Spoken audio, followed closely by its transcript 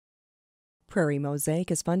Prairie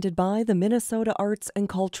Mosaic is funded by the Minnesota Arts and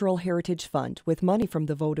Cultural Heritage Fund with money from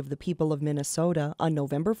the vote of the people of Minnesota on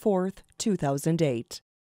November 4th, 2008,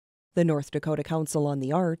 the North Dakota Council on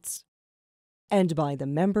the Arts, and by the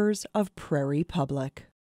members of Prairie Public.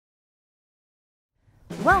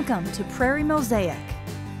 Welcome to Prairie Mosaic,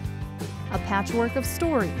 a patchwork of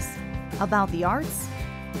stories about the arts,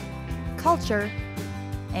 culture,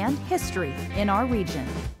 and history in our region.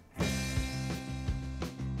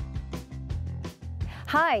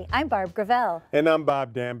 Hi, I'm Barb Gravel. And I'm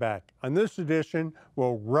Bob Danback. On this edition,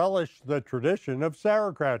 we'll relish the tradition of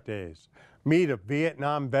Sauerkraut Days, meet a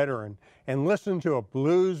Vietnam veteran, and listen to a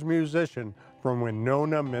blues musician from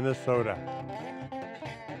Winona, Minnesota.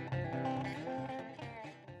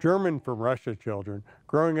 German from Russia children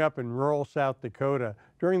growing up in rural South Dakota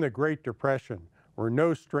during the Great Depression were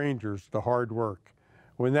no strangers to hard work.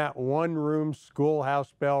 When that one-room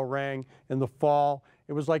schoolhouse bell rang in the fall,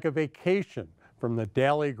 it was like a vacation from the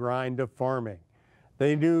daily grind of farming.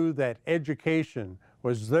 They knew that education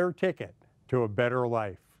was their ticket to a better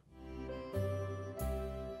life.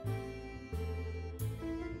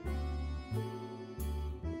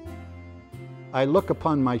 I look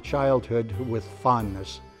upon my childhood with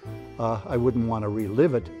fondness. I wouldn't want to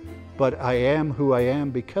relive it, but I am who I am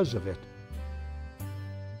because of it.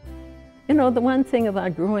 You know, the one thing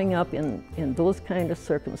about growing up in those kind of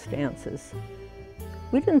circumstances,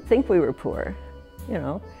 we didn't think we were poor, you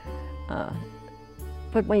know.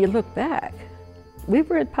 But when you look back, we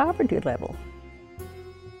were at poverty level.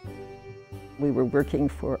 We were working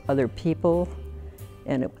for other people,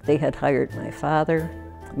 and they had hired my father.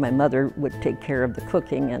 My mother would take care of the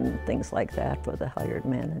cooking and things like that for the hired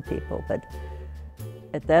men and people. But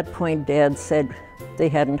at that point, Dad said they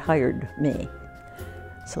hadn't hired me.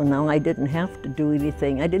 So now I didn't have to do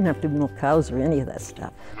anything. I didn't have to milk cows or any of that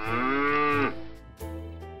stuff.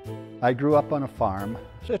 I grew up on a farm.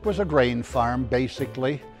 It was a grain farm,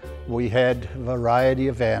 basically. We had a variety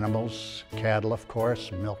of animals, cattle, of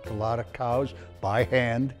course, milked a lot of cows by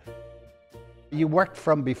hand. You worked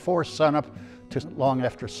from before sunup to long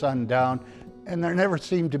after sundown, and there never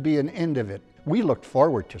seemed to be an end of it. We looked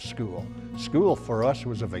forward to school. School for us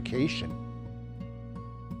was a vacation.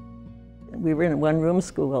 We were in a one-room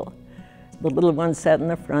school. The little one sat in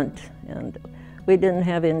the front, and we didn't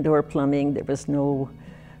have indoor plumbing. There was no,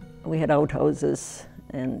 we had outhouses,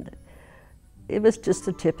 and it was just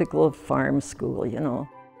a typical farm school, you know.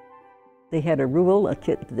 They had a rule,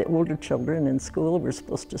 the older children in school were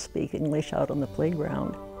supposed to speak English out on the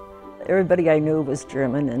playground. Everybody I knew was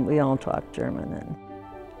German, and we all talked German,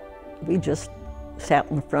 and we just sat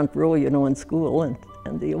in the front row, you know, in school, and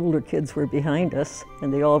the older kids were behind us,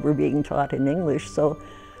 and they all were being taught in English, so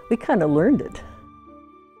we kind of learned it.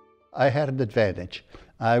 I had an advantage.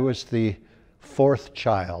 I was the fourth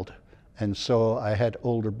child, and so I had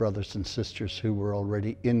older brothers and sisters who were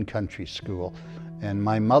already in country school, and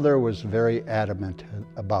my mother was very adamant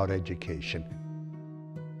about education.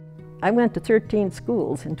 I went to 13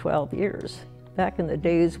 schools in 12 years, back in the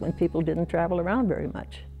days when people didn't travel around very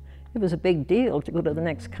much. It was a big deal to go to the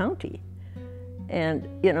next county. And,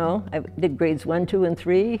 you know, I did grades 1, 2, and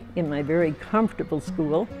 3 in my very comfortable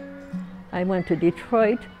school. I went to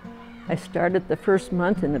Detroit. I started the first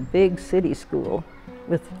month in a big city school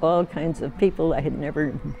with all kinds of people I had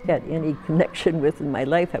never had any connection with in my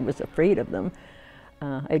life. I was afraid of them.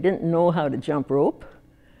 I didn't know how to jump rope.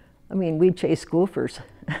 I mean, we chased gophers.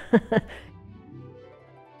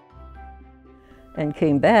 And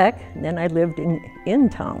came back, and then I lived in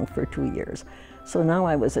town for 2 years. So now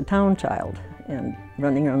I was a town child and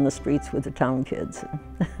running around the streets with the town kids,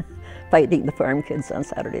 and fighting the farm kids on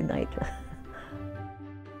Saturday night.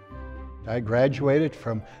 I graduated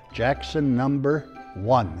from Jackson number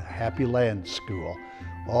 1, Happy Land School,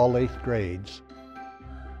 all 8th grades.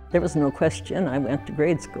 There was no question I went to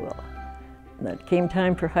grade school. When it came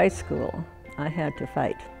time for high school, I had to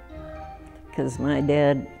fight, because my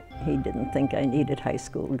dad, he didn't think I needed high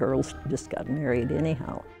school. Girls just got married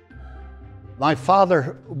anyhow. My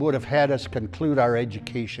father would have had us conclude our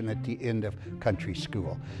education at the end of country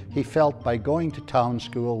school. He felt by going to town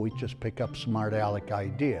school, we'd just pick up smart aleck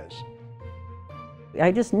ideas.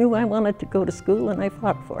 I just knew I wanted to go to school, and I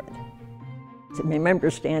fought for it. I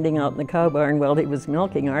remember standing out in the cow barn while he was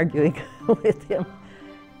milking, arguing with him.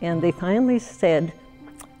 And they finally said,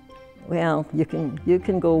 well, you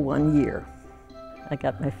can go 1 year. I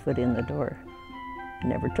got my foot in the door.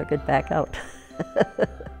 Never took it back out.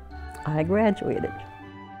 I graduated.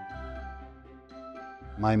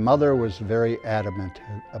 My mother was very adamant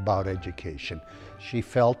about education. She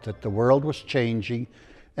felt that the world was changing,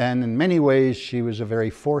 and in many ways she was a very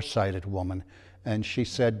foresighted woman, and she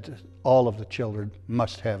said all of the children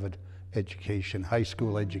must have an education, high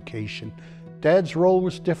school education. Dad's role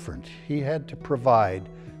was different. He had to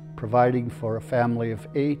providing for a family of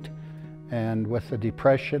 8, and with the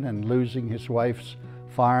Depression and losing his wife's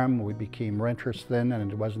farm, we became renters then,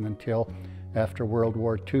 and it wasn't until after World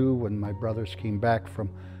War II, when my brothers came back from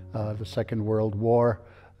the Second World War,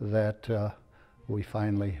 that we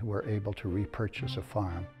finally were able to repurchase a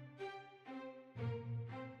farm.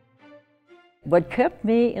 What kept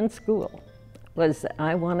me in school was that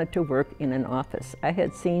I wanted to work in an office. I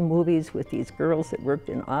had seen movies with these girls that worked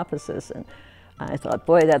in offices, and I thought,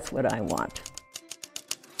 boy, that's what I want.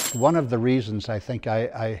 One of the reasons I think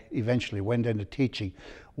I eventually went into teaching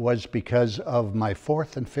was because of my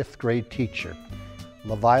 4th and 5th grade teacher.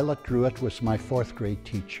 LaViolet Druitt was my 4th grade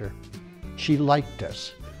teacher. She liked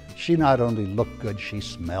us. She not only looked good, she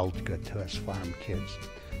smelled good to us farm kids.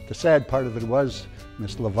 The sad part of it was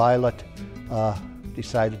Miss LaViolet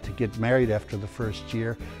decided to get married after the first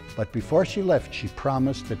year, but before she left, she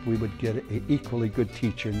promised that we would get an equally good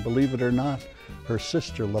teacher, and believe it or not, her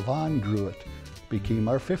sister LaVon Druitt became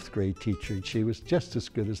our 5th grade teacher, and she was just as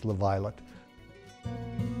good as LaViolet.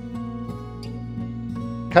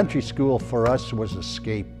 Country school for us was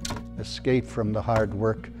escape from the hard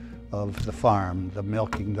work of the farm, the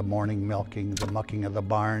milking, the morning milking, the mucking of the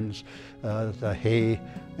barns, the hay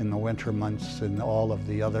in the winter months, and all of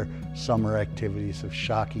the other summer activities of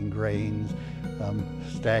shocking grains,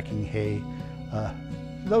 stacking hay.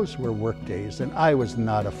 Those were work days, and I was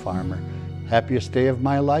not a farmer. Happiest day of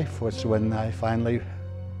my life was when I finally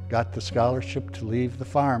got the scholarship to leave the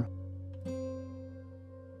farm.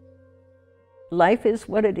 Life is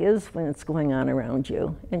what it is when it's going on around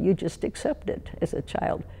you, and you just accept it as a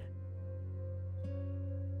child.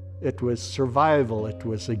 It was survival, it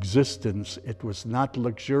was existence, it was not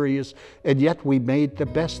luxurious, and yet we made the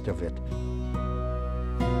best of it.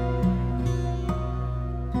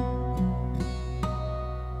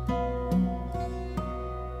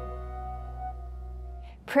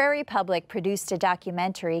 Prairie Public produced a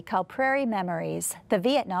documentary called Prairie Memories, the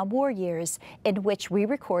Vietnam War Years, in which we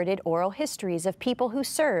recorded oral histories of people who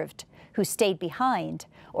served, who stayed behind,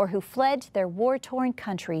 or who fled their war-torn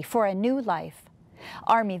country for a new life.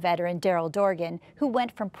 Army veteran Darrell Dorgan, who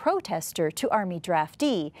went from protester to Army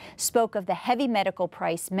draftee, spoke of the heavy medical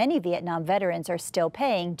price many Vietnam veterans are still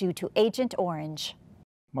paying due to Agent Orange.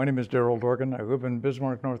 My name is Darrell Dorgan. I live in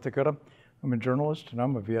Bismarck, North Dakota. I'm a journalist and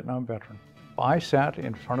I'm a Vietnam veteran. I sat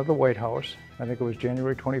in front of the White House, I think it was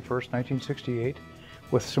January 21st, 1968,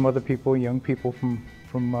 with some other people, young people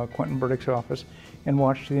from Quentin Burdick's office, and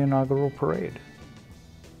watched the inaugural parade.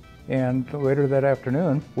 And later that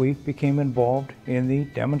afternoon, we became involved in the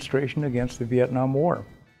demonstration against the Vietnam War.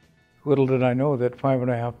 Little did I know that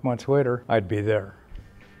 5.5 months later, I'd be there.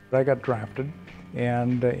 I got drafted,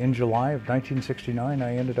 and in July of 1969,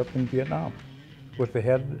 I ended up in Vietnam with the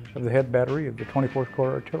head of the head battery of the 24th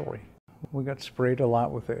Corps Artillery. We got sprayed a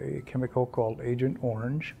lot with a chemical called Agent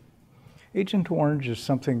Orange. Agent Orange is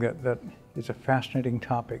something that is a fascinating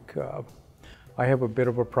topic. I have a bit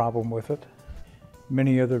of a problem with it.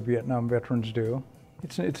 Many other Vietnam veterans do.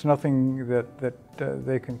 It's nothing that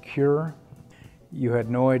they can cure. You had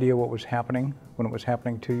no idea what was happening when it was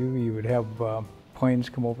happening to you. You would have planes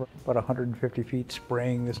come over about 150 feet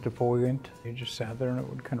spraying this defoliant. You just sat there and it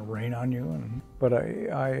would kind of rain on you. But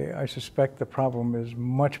I suspect the problem is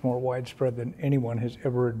much more widespread than anyone has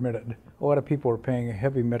ever admitted. A lot of people are paying a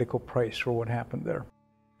heavy medical price for what happened there.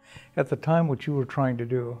 At the time, what you were trying to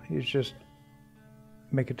do is just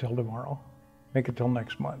make it till tomorrow, make it till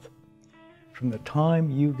next month. From the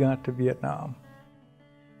time you got to Vietnam,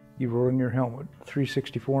 you wrote in your helmet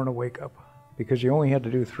 364 and a wake up, because you only had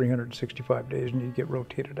to do 365 days and you'd get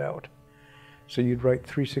rotated out. So you'd write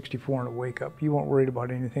 364 and a wake up. You weren't worried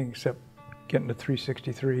about anything except getting to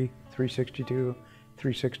 363, 362,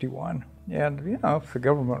 361. And you know, if the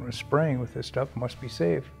government was spraying with this stuff, it must be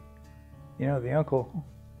safe. You know, the uncle,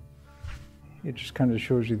 it just kind of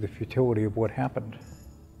shows you the futility of what happened.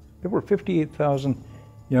 There were 58,000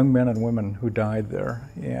 young men and women who died there,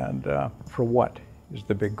 and for what is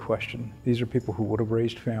the big question. These are people who would have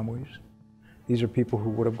raised families. These are people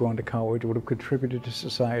who would have gone to college, would have contributed to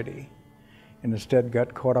society, and instead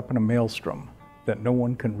got caught up in a maelstrom that no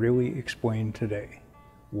one can really explain today.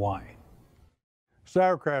 Why?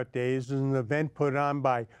 Sauerkraut Days is an event put on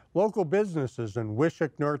by local businesses in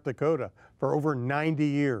Wishek, North Dakota for over 90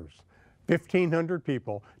 years. 1,500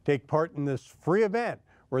 people take part in this free event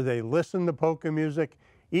where they listen to polka music,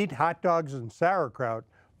 eat hot dogs and sauerkraut,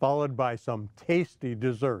 followed by some tasty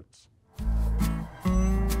desserts.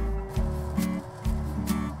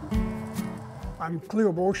 I'm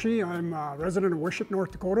Cleo Boshi. I'm a resident of Wishek, North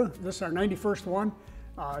Dakota. This is our 91st one.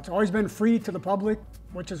 It's always been free to the public,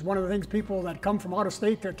 which is one of the things people that come from out of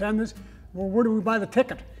state to attend this, well, where do we buy the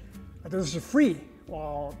ticket? This is free.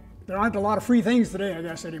 Well, there aren't a lot of free things today, I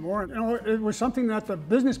guess, anymore. You know, it was something that the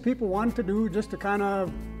business people wanted to do just to kind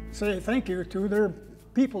of say thank you to their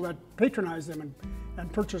people that patronized them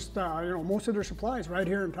and purchased, you know, most of their supplies right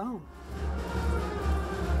here in town.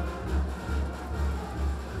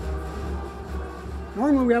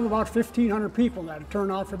 Normally we have about 1,500 people that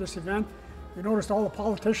turn out for this event. You noticed all the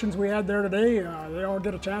politicians we had there today, they all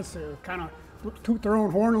get a chance to kind of toot their own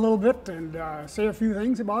horn a little bit and say a few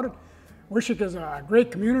things about it. Wishek is a great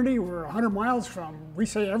community. We're 100 miles from, we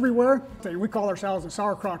say, everywhere. We call ourselves the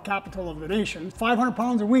sauerkraut capital of the nation. 500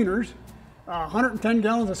 pounds of wieners, 110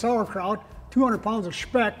 gallons of sauerkraut, 200 pounds of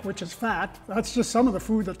speck, which is fat. That's just some of the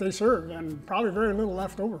food that they serve, and probably very little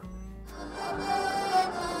left over.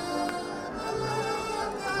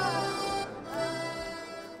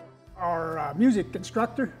 Our music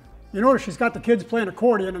instructor, you notice she's got the kids playing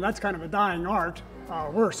accordion, and that's kind of a dying art.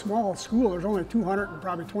 We're a small school. There's only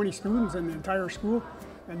 220 students in the entire school.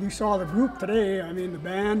 And you saw the group today. I mean, the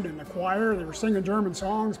band and the choir, they were singing German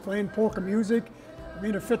songs, playing polka music. I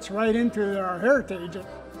mean, it fits right into our heritage.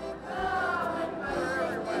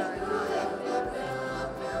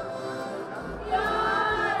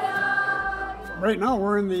 Right now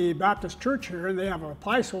we're in the Baptist church here, and they have a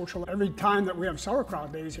pie social every time that we have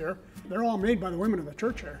Sauerkraut Days here. They're all made by the women of the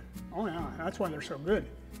church here. Oh yeah, that's why they're so good.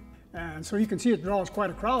 And so you can see it draws quite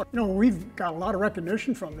a crowd. You know, we've got a lot of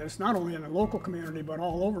recognition from this, not only in the local community, but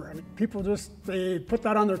all over. I mean, people they put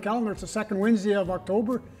that on their calendar. It's the second Wednesday of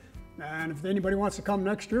October. And if anybody wants to come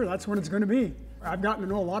next year, that's when it's going to be. I've gotten to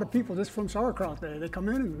know a lot of people just from Sauerkraut Day. They come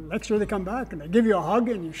in, and next year they come back, and they give you a hug,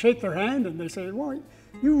 and you shake their hand, and they say, well,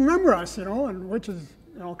 you remember us, you know, and which is,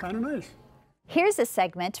 you know, kind of nice. Here's a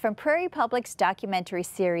segment from Prairie Public's documentary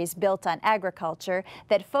series built on agriculture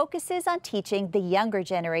that focuses on teaching the younger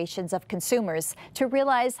generations of consumers to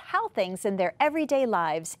realize how things in their everyday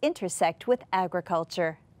lives intersect with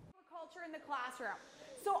agriculture. Agriculture in the classroom.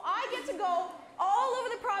 So I get to go all over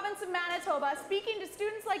the province of Manitoba speaking to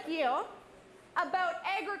students like you about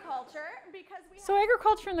agriculture because So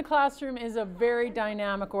Agriculture in the Classroom is a very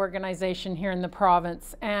dynamic organization here in the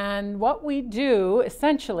province, and what we do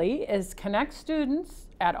essentially is connect students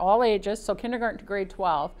at all ages, so kindergarten to grade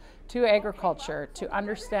 12, to agriculture, to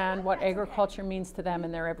understand what agriculture means to them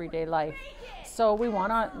in their everyday life. So we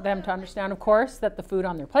want them to understand, of course, that the food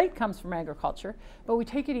on their plate comes from agriculture, but we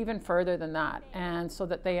take it even further than that, and so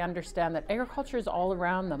that they understand that agriculture is all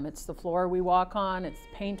around them. It's the floor we walk on, it's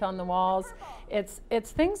paint on the walls, it's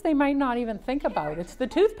things they might not even think about. It's the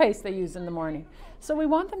toothpaste they use in the morning. So we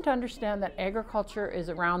want them to understand that agriculture is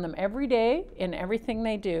around them every day in everything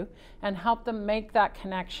they do, and help them make that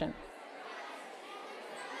connection.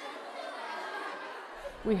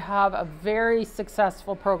 We have a very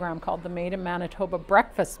successful program called the Made in Manitoba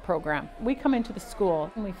Breakfast Program. We come into the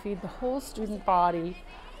school and we feed the whole student body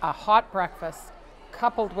a hot breakfast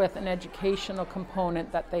coupled with an educational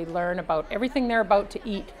component that they learn about everything they're about to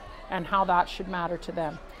eat and how that should matter to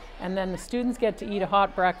them. And then the students get to eat a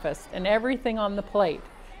hot breakfast, and everything on the plate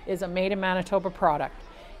is a Made in Manitoba product.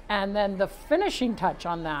 And then the finishing touch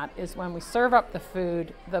on that is when we serve up the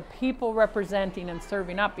food, the people representing and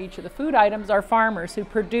serving up each of the food items are farmers who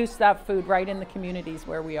produce that food right in the communities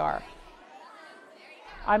where we are.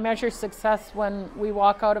 I measure success when we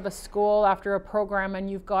walk out of a school after a program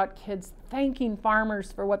and you've got kids thanking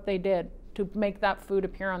farmers for what they did to make that food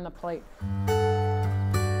appear on the plate.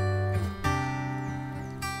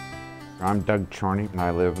 I'm Doug Chorney, and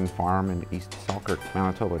I live and farm in East Selkirk,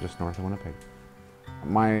 Manitoba, just north of Winnipeg.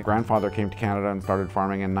 My grandfather came to Canada and started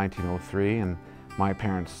farming in 1903, and my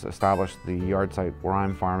parents established the yard site where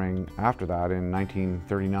I'm farming after that in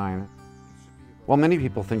 1939. Well, many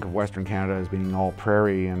people think of Western Canada as being all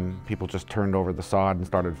prairie and people just turned over the sod and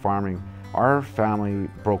started farming. Our family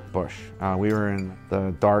broke bush. We were in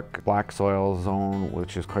the dark black soil zone,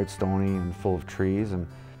 which is quite stony and full of trees, and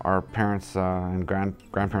our parents and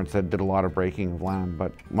grandparents did a lot of breaking of land,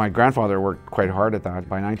 but my grandfather worked quite hard at that.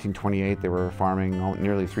 By 1928, they were farming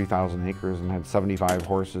nearly 3,000 acres and had 75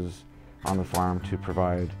 horses on the farm to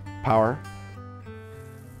provide power.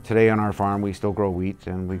 Today on our farm, we still grow wheat,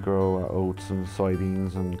 and we grow oats and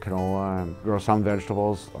soybeans and canola, and grow some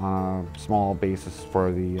vegetables on a small basis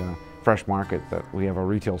for the fresh market. That we have a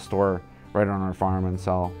retail store right on our farm and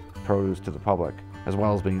sell produce to the public, as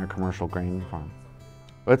well as being a commercial grain farm.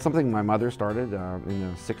 It's something my mother started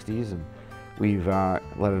in the 60s, and we've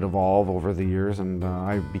let it evolve over the years, and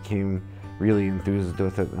I became really enthused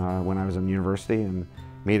with it when I was in university, and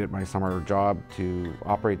made it my summer job to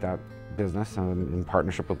operate that business in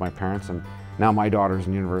partnership with my parents. And now my daughter's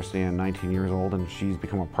in university and 19 years old, and she's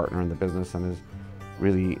become a partner in the business and is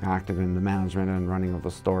really active in the management and running of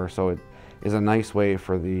the store. So it is a nice way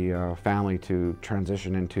for the family to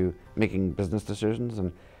transition into making business decisions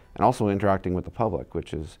and also interacting with the public,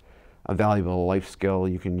 which is a valuable life skill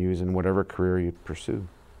you can use in whatever career you pursue.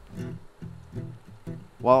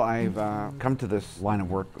 Well, I've come to this line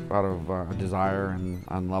of work out of a desire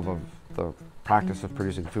and love of the practice of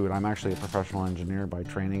producing food. I'm actually a professional engineer by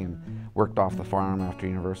training and worked off the farm after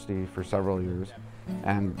university for several years,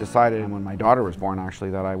 and decided when my daughter was born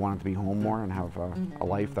actually that I wanted to be home more and have a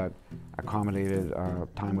life that accommodated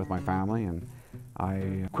time with my family. And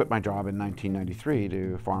I quit my job in 1993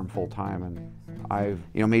 to farm full-time, and I've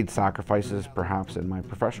made sacrifices perhaps in my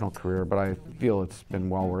professional career, but I feel it's been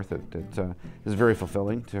well worth it. It is very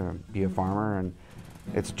fulfilling to be a farmer, and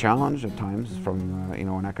it's a challenge at times from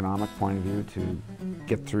an economic point of view to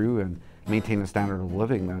get through and maintain a standard of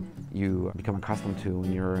living that you become accustomed to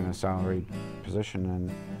when you're in a salaried position.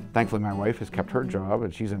 And thankfully my wife has kept her job,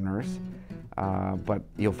 and she's a nurse, but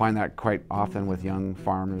you'll find that quite often with young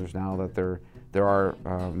farmers now that there are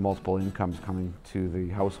multiple incomes coming to the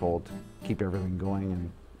household to keep everything going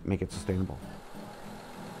and make it sustainable.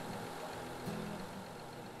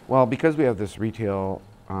 Well, because we have this retail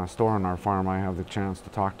store on our farm, I have the chance to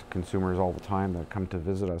talk to consumers all the time that come to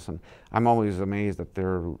visit us, and I'm always amazed at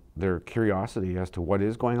their curiosity as to what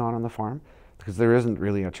is going on the farm, because there isn't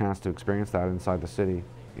really a chance to experience that inside the city.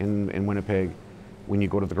 In Winnipeg, when you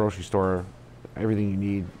go to the grocery store, everything you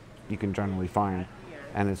need you can generally find.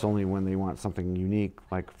 And it's only when they want something unique,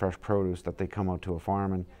 like fresh produce, that they come out to a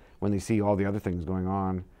farm. And when they see all the other things going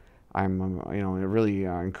on, I'm really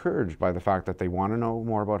encouraged by the fact that they want to know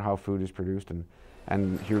more about how food is produced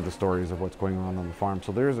and hear the stories of what's going on the farm.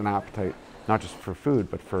 So there is an appetite, not just for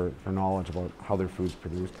food, but for knowledge about how their food's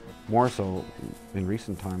produced. More so in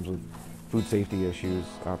recent times with food safety issues,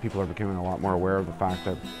 people are becoming a lot more aware of the fact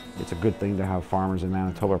that it's a good thing to have farmers in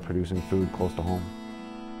Manitoba producing food close to home.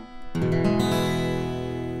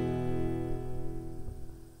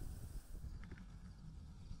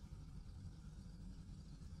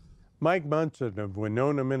 Mike Munson of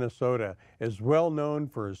Winona, Minnesota is well known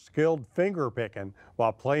for his skilled finger picking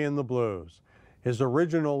while playing the blues. His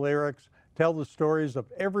original lyrics tell the stories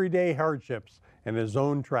of everyday hardships and his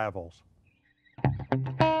own travels.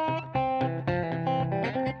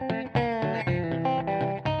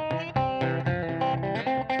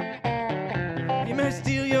 You may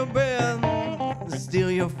steal your breath, steal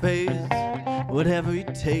your face, whatever you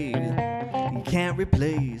take, you can't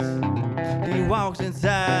replace. He walks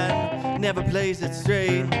inside, never plays it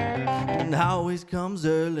straight, and always comes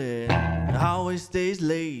early, always stays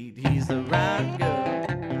late. He's the right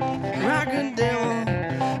good devil,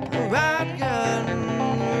 right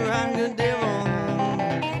good devil.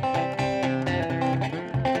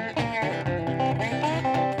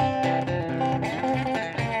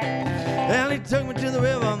 Well, he took me to the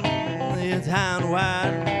river, it's high and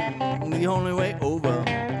wide, the only way over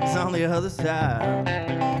is on the other side.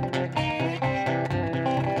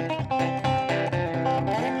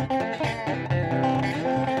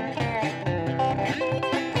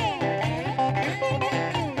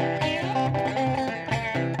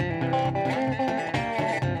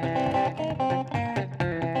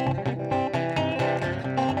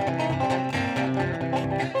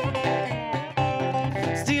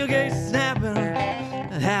 Steel gate snapping,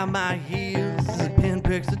 have my heels,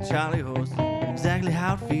 pinpricks a Charlie horse, exactly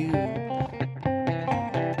how it feels.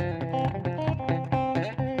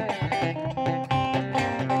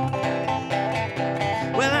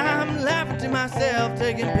 Well, I'm laughing to myself,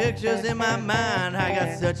 taking pictures in my mind. I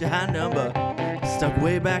got such a high number, stuck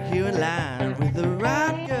way back here in line with the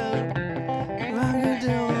right good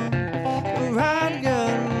devil, right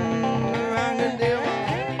good devil.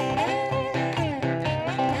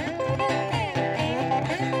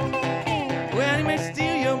 Well, he may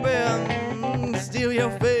steal your breath, steal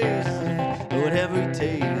your face, whatever he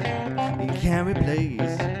takes, he can't replace.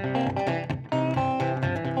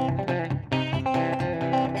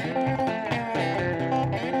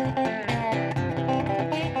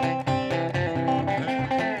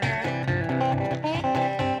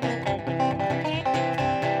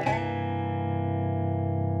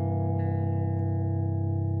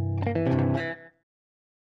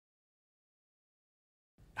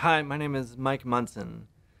 Hi, my name is Mike Munson.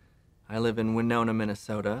 I live in Winona,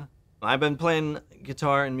 Minnesota. I've been playing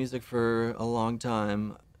guitar and music for a long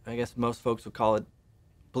time. I guess most folks would call it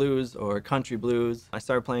blues or country blues. I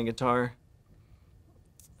started playing guitar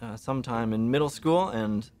sometime in middle school,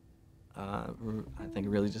 and I think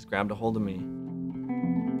really just grabbed a hold of me.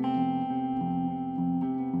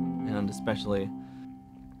 And especially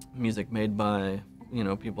music made by,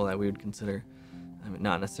 people that we would consider,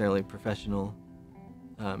 not necessarily professional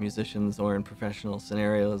musicians or in professional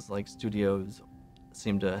scenarios like studios,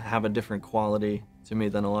 seemed to have a different quality to me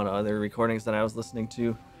than a lot of other recordings that I was listening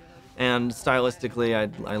to. And stylistically,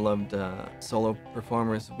 I loved solo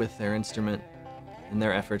performers with their instrument and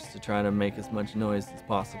their efforts to try to make as much noise as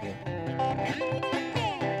possible.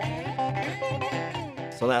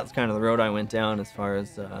 So that's kind of the road I went down as far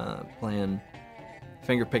as playing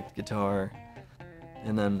finger-picked guitar,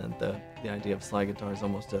 and then the idea of slide guitar is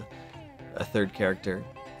almost a third character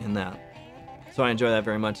in that. So I enjoy that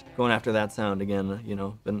very much. Going after that sound again,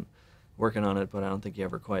 been working on it, but I don't think you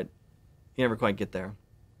ever quite get there.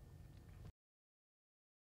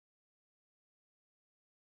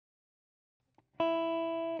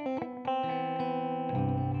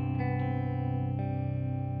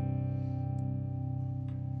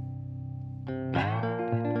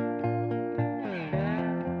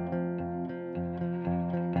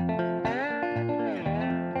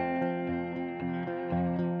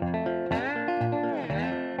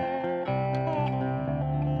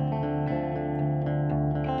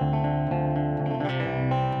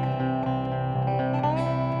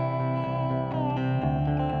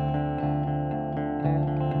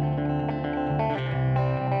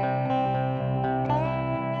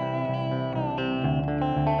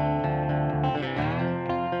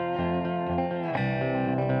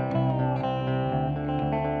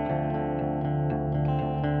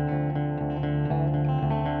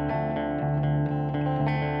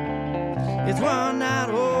 It's one night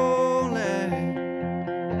only,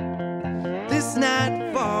 this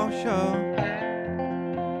night for sure.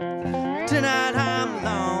 Tonight I'm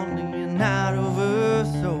lonely and not over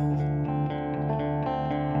soul,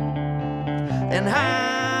 and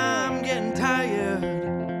I'm getting tired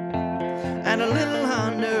and a little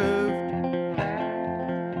unnerved.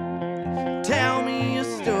 Tell me a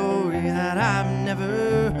story that I've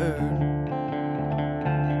never heard,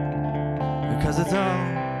 because it's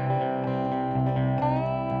all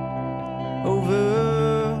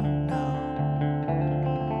over now,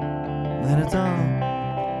 that it's all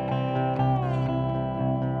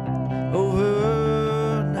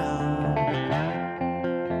over now.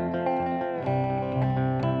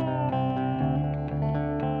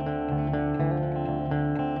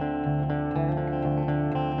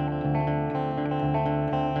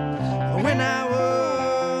 When I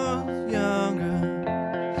was younger,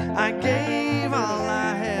 I gave all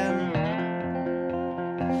I had,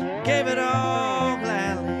 gave it all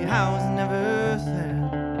gladly, I was never sad.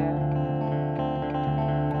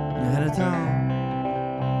 That it's all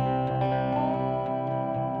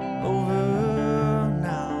over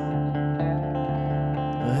now,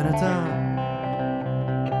 that it's all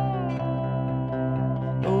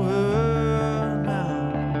over now.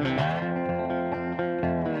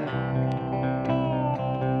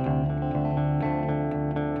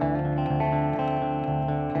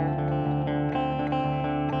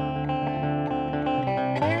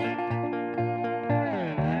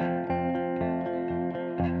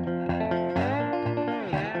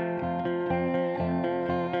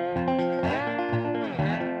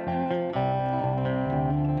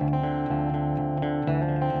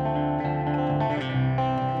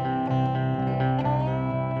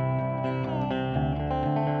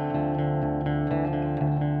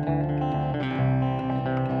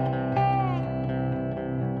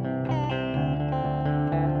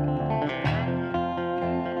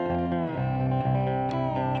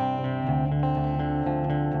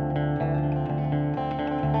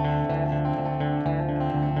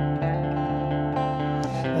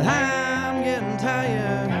 I'm getting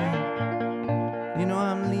tired,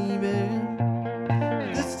 I'm leaving.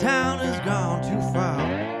 This town has gone too far.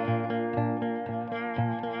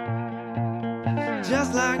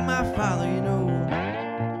 Just like my father,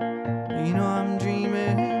 I'm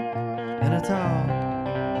dreaming, and it's all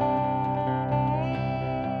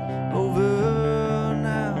over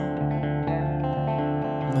now,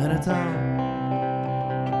 and it's all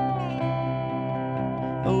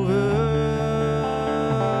over.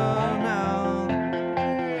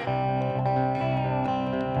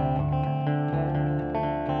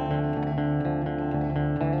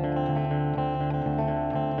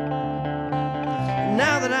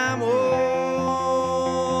 Now that I'm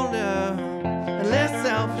older and less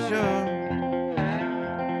self-assured,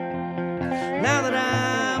 now that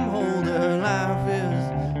I'm older, life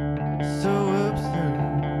is so absurd,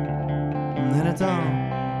 and then it's all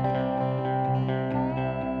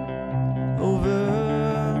over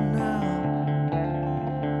now.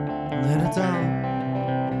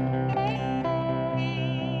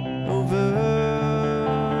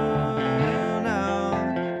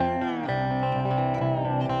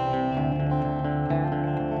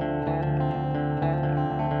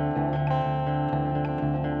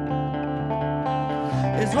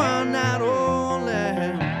 you're not only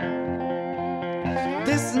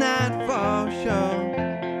this night for sure.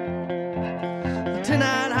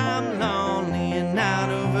 Tonight I'm lonely and out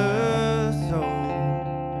of a soul.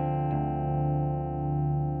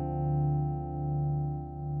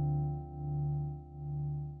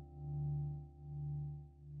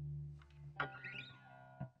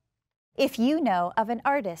 If you know of an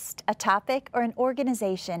artist, a topic, or an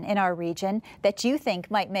organization in our region that you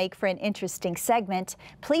think might make for an interesting segment,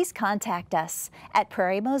 please contact us at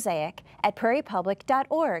Prairie Mosaic at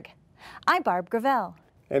prairiepublic.org. I'm Barb Gravel.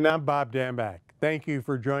 And I'm Bob Dambach. Thank you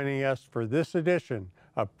for joining us for this edition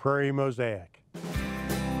of Prairie Mosaic.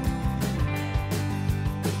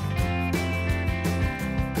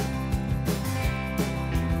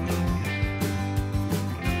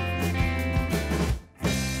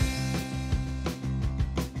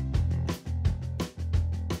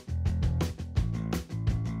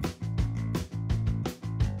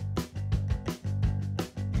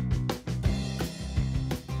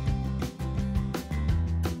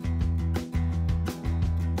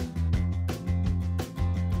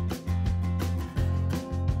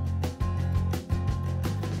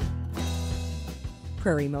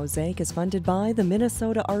 Prairie Mosaic is funded by the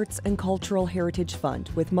Minnesota Arts and Cultural Heritage Fund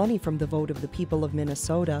with money from the vote of the people of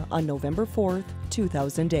Minnesota on November 4th,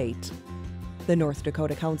 2008, the North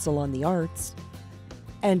Dakota Council on the Arts,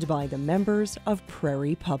 and by the members of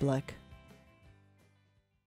Prairie Public.